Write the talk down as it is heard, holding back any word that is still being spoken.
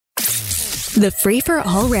The Free for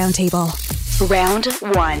All Roundtable. Round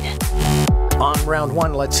 1. On round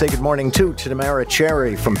 1, let's say good morning to Tamara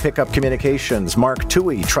from Pickup Communications, Mark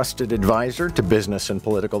Towhey, trusted advisor to business and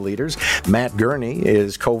political leaders. Matt Gurney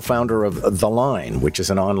is co-founder of The Line, which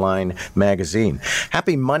is an online magazine.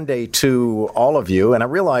 Happy Monday to all of you. And I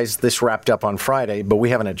realize this wrapped up on Friday, but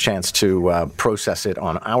we haven't had a chance to process it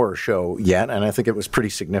on our show yet. And I think it was pretty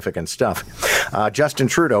significant stuff. Justin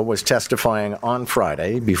Trudeau was testifying on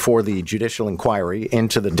Friday before the judicial inquiry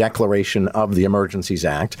into the declaration of the Emergencies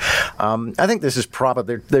Act. I think this is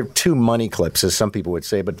probably, they're two money clips, as some people would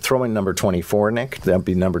say, but throw in number 24, Nick. That'd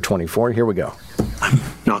be number 24. Here we go. I'm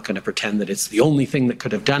not going to pretend that it's the only thing that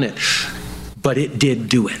could have done it, but it did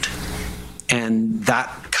do it. And that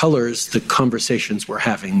colors the conversations we're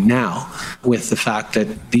having now with the fact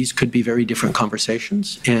that these could be very different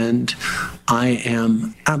conversations. And I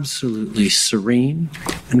am absolutely serene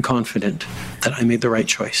and confident that I made the right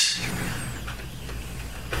choice.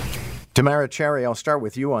 Tamara, I'll start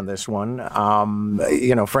with you on this one.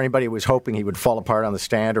 For anybody who was hoping he would fall apart on the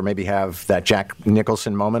stand or maybe have that Jack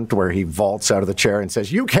Nicholson moment where he vaults out of the chair and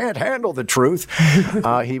says, "You can't handle the truth."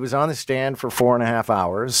 He was on the stand for 4.5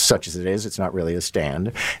 hours, such as it is. It's not really a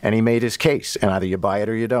stand. And he made his case. And either you buy it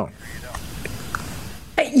or you don't.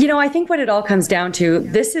 I think what it all comes down to,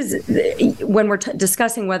 this is when we're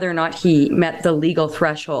discussing whether or not he met the legal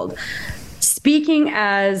threshold. Speaking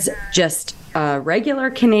as just a regular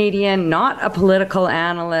Canadian, not a political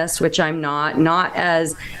analyst, which I'm not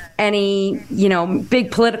as any,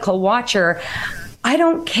 big political watcher, I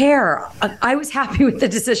don't care. I was happy with the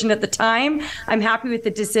decision at the time. I'm happy with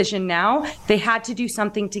the decision now. They had to do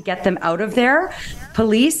something to get them out of there.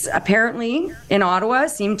 Police, apparently, in Ottawa,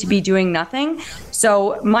 seem to be doing nothing.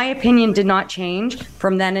 So my opinion did not change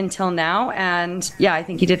from then until now. And yeah, I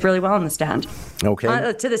think he did really well on the stand. Okay.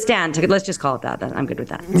 To the stand. Let's just call it that. I'm good with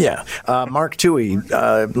that. Yeah. Mark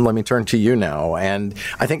Towhey, let me turn to you now. And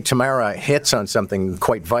I think Tamara hits on something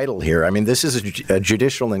quite vital here. I mean, this is a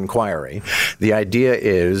judicial inquiry. The idea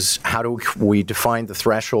is, how do we define the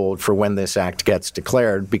threshold for when this act gets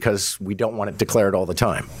declared? Because we don't want it declared all the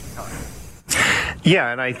time.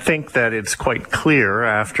 Yeah, and I think that it's quite clear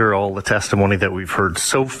after all the testimony that we've heard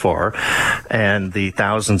so far and the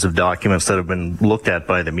thousands of documents that have been looked at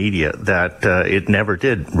by the media that it never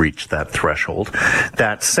did reach that threshold.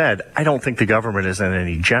 That said, I don't think the government is in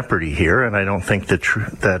any jeopardy here, and I don't think that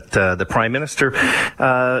the Prime Minister,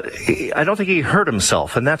 I don't think he hurt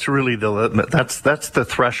himself, and that's really that's the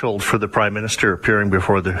threshold for the Prime Minister appearing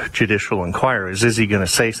before the judicial inquiry. Is he going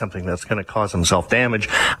to say something that's going to cause himself damage?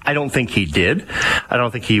 I don't think he did. I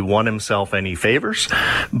don't think he won himself any favors,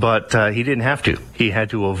 but he didn't have to. He had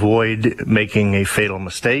to avoid making a fatal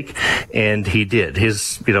mistake, and he did.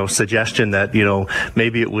 His, suggestion that,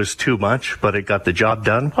 maybe it was too much, but it got the job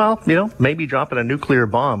done. Well, maybe dropping a nuclear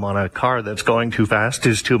bomb on a car that's going too fast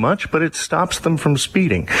is too much, but it stops them from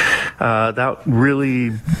speeding. That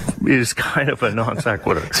really is kind of a non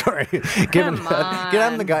sequitur. Sorry.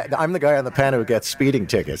 I'm the guy on the panel who gets speeding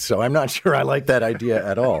tickets, so I'm not sure I like that idea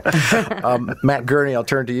at all. Matt Gurney, I'll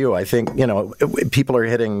turn to you. I think, people are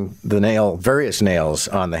hitting various nails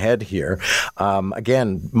on the head here.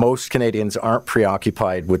 Again, most Canadians aren't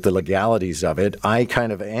preoccupied with the legalities of it. I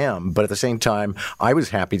kind of am, but at the same time, I was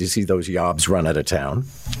happy to see those yobs run out of town.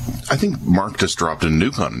 I think Mark just dropped a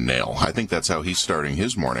nuke on a nail. I think that's how he's starting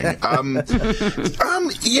his morning.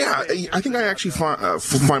 Yeah, I think I actually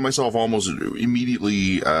find myself almost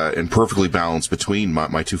immediately and perfectly balanced between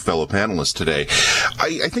my two fellow panelists today.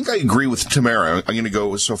 I think I agree with Tamara. I'm going to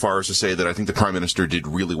go so far as to say that I think the Prime Minister did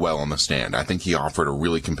really well on the stand. I think he offered a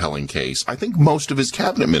really compelling case. I think most of his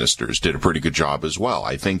cabinet ministers did a pretty good job as well.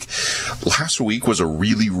 I think last week was a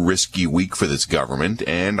really risky week for this government,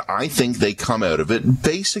 and I think they come out of it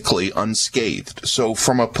basically unscathed. So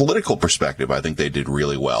from a political perspective, I think they did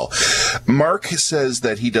really well. Mark says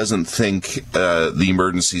that he doesn't think the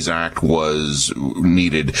Emergencies Act was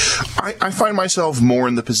needed. I find myself more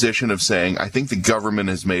in the position of saying I think the government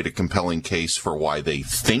has made a compelling case for why they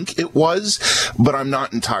think it was, but I'm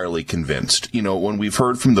not entirely convinced. When we've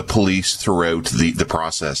heard from the police throughout the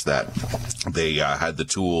process that they had the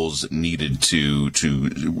tools needed to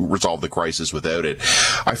resolve the crisis without it,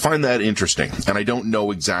 I find that interesting, and I don't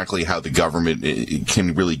know exactly how the government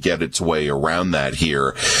can really get its way around that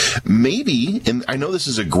here. Maybe, and I know this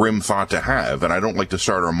is a grim thought to have, and I don't like to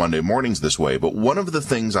start our Monday mornings this way, but one of the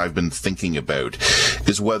things I've been thinking about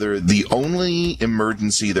is whether the only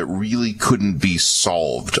emergency that really couldn't be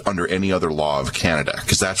solved under any other law of Canada,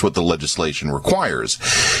 because that's what the legislation requires,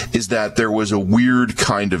 is that there was a weird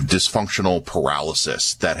kind of dysfunctional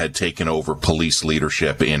paralysis that had taken over police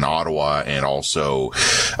leadership in Ottawa and also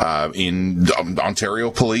in Ontario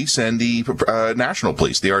Police and the National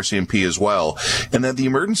Police, the RCMP as well, and that the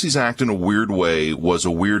Emergencies Act in a weird way was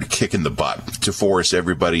a weird kick in the butt to force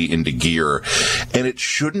everybody into gear. And it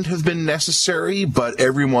shouldn't have been necessary, but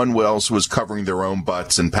everyone else was covering their own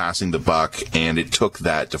butts and passing the buck, and it took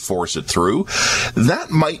that to force it through.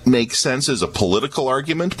 That might make sense as a political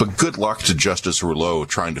argument, but good luck to Justice Rouleau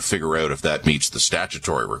trying to figure out if that meets the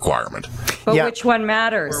statutory requirement. But which one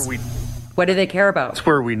matters? What do they care about? That's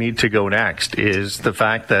where we need to go next, is the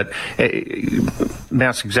fact that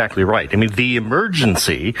Matt's exactly right. I mean, the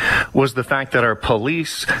emergency was the fact that our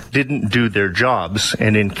police didn't do their jobs.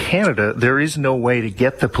 And in Canada, there is no way to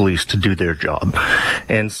get the police to do their job.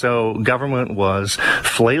 And so government was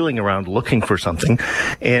flailing around looking for something.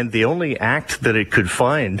 And the only act that it could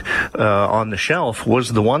find on the shelf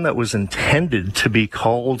was the one that was intended to be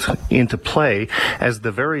called into play as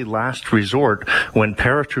the very last resort when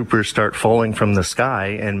paratroopers start falling from the sky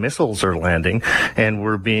and missiles are landing and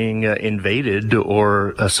we're being invaded or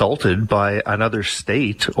assaulted by another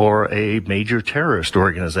state or a major terrorist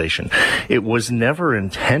organization. It was never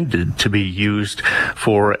intended to be used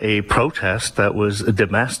for a protest that was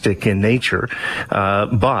domestic in nature,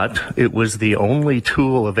 but it was the only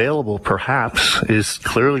tool available, perhaps, is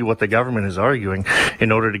clearly what the government is arguing,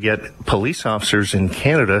 in order to get police officers in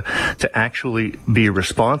Canada to actually be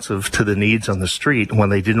responsive to the needs on the street when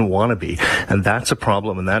they didn't want to be. And that's a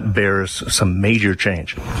problem, and that bears some major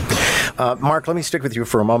change. Mark, let me stick with you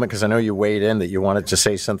for a moment, because I know you weighed in that you wanted to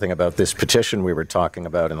say something about this petition we were talking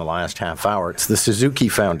about in the last half hour. It's the Suzuki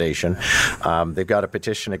Foundation. They've got a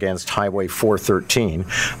petition against Highway 413.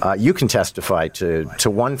 You can testify to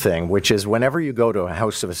one thing, which is whenever you go to a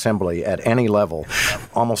House of Assembly at any level,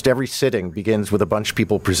 almost every sitting begins with a bunch of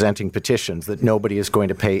people presenting petitions that nobody is going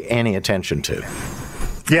to pay any attention to.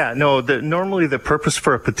 Yeah, no, normally the purpose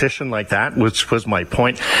for a petition like that, which was my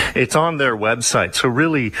point, it's on their website. So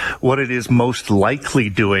really what it is most likely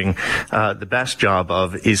doing the best job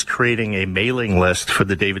of is creating a mailing list for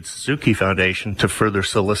the David Suzuki Foundation to further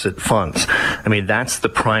solicit funds. I mean, that's the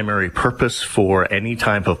primary purpose for any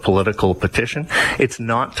type of political petition. It's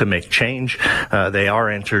not to make change. They are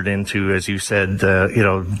entered into, as you said,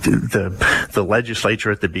 the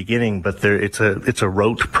legislature at the beginning, but it's a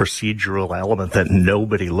rote procedural element that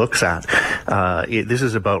nobody looks at. This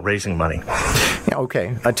is about raising money. Yeah,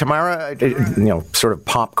 okay. Tamara, sort of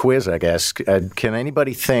pop quiz, I guess. Can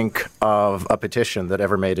anybody think of a petition that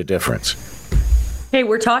ever made a difference? Hey,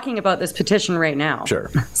 we're talking about this petition right now.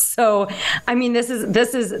 Sure. So, I mean, this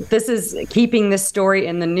is keeping this story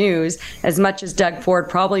in the news as much as Doug Ford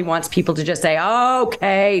probably wants people to just say,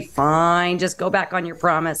 okay, fine, just go back on your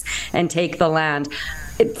promise and take the land.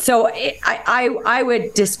 So I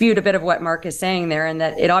would dispute a bit of what Mark is saying there, and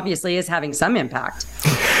that it obviously is having some impact.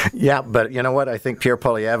 Yeah, but you know what? I think Pierre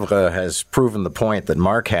Poilievre has proven the point that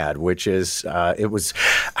Mark had, which is it was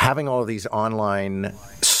having all of these online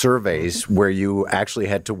surveys where you actually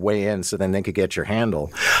had to weigh in so then they could get your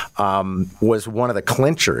handle, was one of the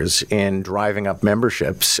clinchers in driving up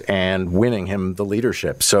memberships and winning him the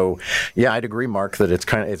leadership. So, yeah, I'd agree, Mark, that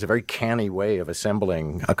it's a very canny way of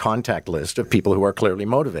assembling a contact list of people who are clearly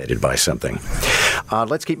motivated by something.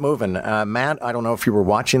 Let's keep moving. Matt, I don't know if you were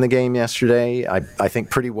watching the game yesterday. I think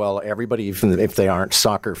pretty well everybody, even if they aren't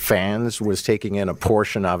soccer fans, was taking in a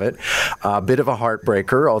portion of it. A bit of a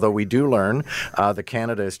heartbreaker, although we do learn that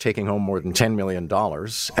Canada is taking home more than $10 million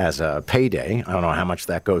as a payday. I don't know how much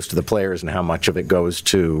that goes to the players and how much of it goes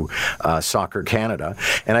to Soccer Canada.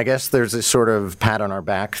 And I guess there's this sort of pat on our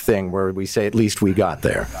back thing where we say at least we got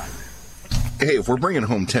there. Hey, if we're bringing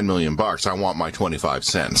home $10 million, I want my 25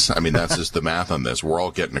 cents. I mean, that's just the math on this. We're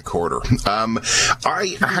all getting a quarter.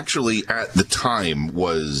 I actually, at the time,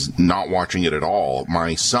 was not watching it at all.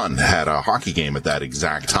 My son had a hockey game at that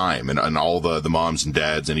exact time, and all the moms and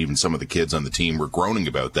dads and even some of the kids on the team were groaning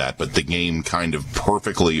about that, but the game kind of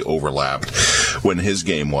perfectly overlapped when his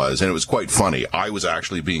game was, and it was quite funny. I was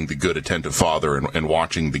actually being the good, attentive father and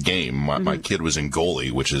watching the game. My kid was in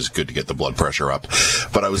goalie, which is good to get the blood pressure up,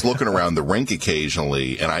 but I was looking around the rink blink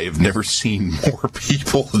occasionally, and I have never seen more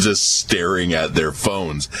people just staring at their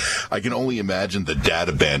phones. I can only imagine the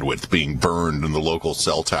data bandwidth being burned in the local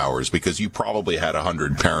cell towers, because you probably had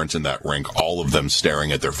 100 parents in that rink, all of them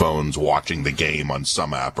staring at their phones, watching the game on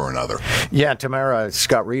some app or another. Yeah, Tamara,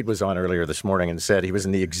 Scott Reed was on earlier this morning and said he was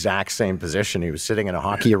in the exact same position. He was sitting in a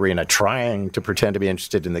hockey arena trying to pretend to be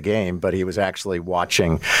interested in the game, but he was actually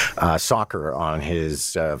watching soccer on his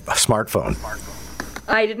smartphone.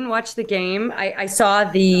 I didn't watch the game. I saw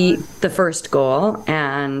the first goal,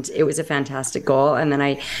 and it was a fantastic goal. And then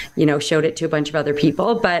I, showed it to a bunch of other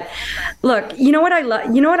people. But look, you know what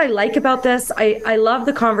I like about this? I love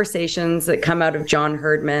the conversations that come out of John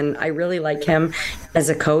Herdman. I really like him as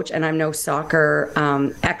a coach, and I'm no soccer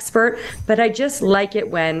expert, but I just like it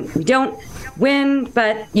when we don't win,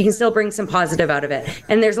 but you can still bring some positive out of it.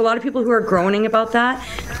 And there's a lot of people who are groaning about that.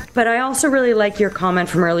 But I also really like your comment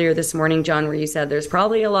from earlier this morning, John, where you said there's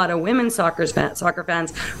probably a lot of women's soccer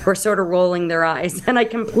fans who are sort of rolling their eyes. And I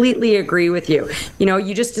completely agree with you.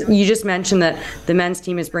 You just mentioned that the men's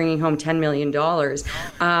team is bringing home $10 million.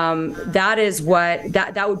 That is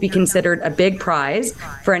that would be considered a big prize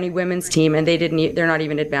for any women's team. And they're not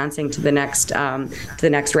even advancing to the next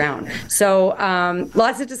round. So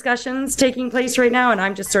lots of discussions taking place right now, and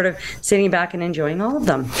I'm just sort of sitting back and enjoying all of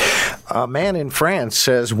them. A man in France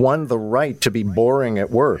has won the right to be boring at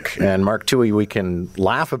work. And Mark Towhey, we can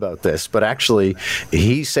laugh about this, but actually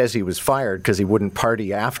he says he was fired because he wouldn't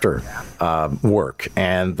party after work,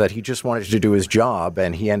 and that he just wanted to do his job,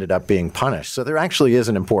 and he ended up being punished. So there actually is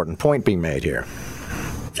an important point being made here.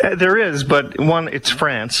 There is, but one, it's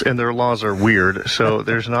France, and their laws are weird, so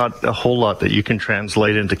there's not a whole lot that you can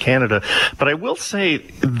translate into Canada. But I will say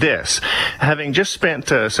this, having just spent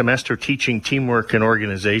a semester teaching teamwork and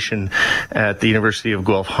organization at the University of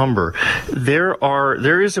Guelph Humber,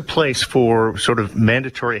 there is a place for sort of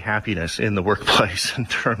mandatory happiness in the workplace in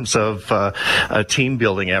terms of team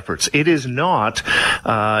building efforts. It is not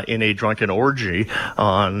in a drunken orgy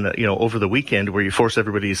on over the weekend where you force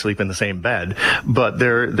everybody to sleep in the same bed, but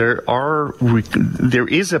there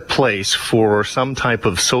is a place for some type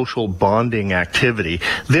of social bonding activity.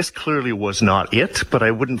 This clearly was not it, but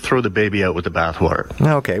I wouldn't throw the baby out with the bathwater.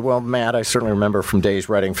 Okay, well, Matt, I certainly remember from days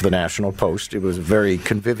writing for the National Post, it was a very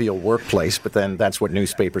convivial workplace, but then that's what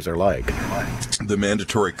newspapers are like. The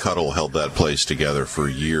mandatory cuddle held that place together for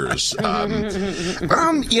years.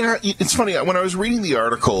 It's funny, when I was reading the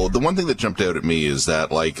article, the one thing that jumped out at me is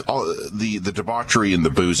that, like, all the debauchery and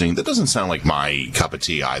the boozing, that doesn't sound like my cup of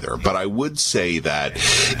tea either, but I would say that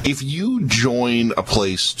if you join a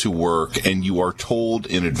place to work and you are told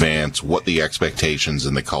in advance what the expectations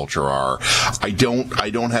and the culture are, I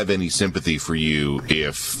don't have any sympathy for you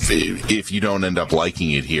if you don't end up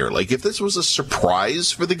liking it here. Like, if this was a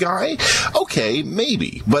surprise for the guy, okay,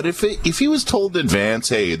 maybe. But if he was told in advance,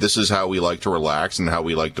 hey, this is how we like to relax and how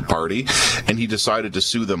we like to party, and he decided to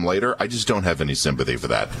sue them later, I just don't have any sympathy for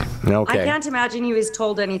that. Okay. I can't imagine he was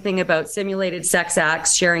told anything about simulated sex acts,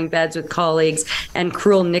 sharing beds with colleagues, and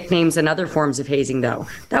cruel nicknames and other forms of hazing, though.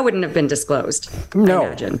 That wouldn't have been disclosed.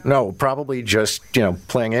 No, probably just,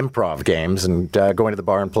 playing improv games and going to the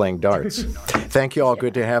bar and playing darts. Thank you all.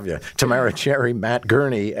 Good to have you. Tamara Cherry, Matt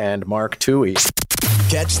Gurney, and Mark Towhey.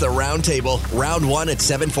 Catch the Round Table, Round 1 at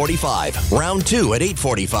 7:45, Round 2 at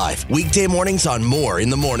 8:45. Weekday mornings on More in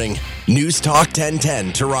the Morning. News Talk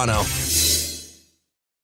 1010, Toronto.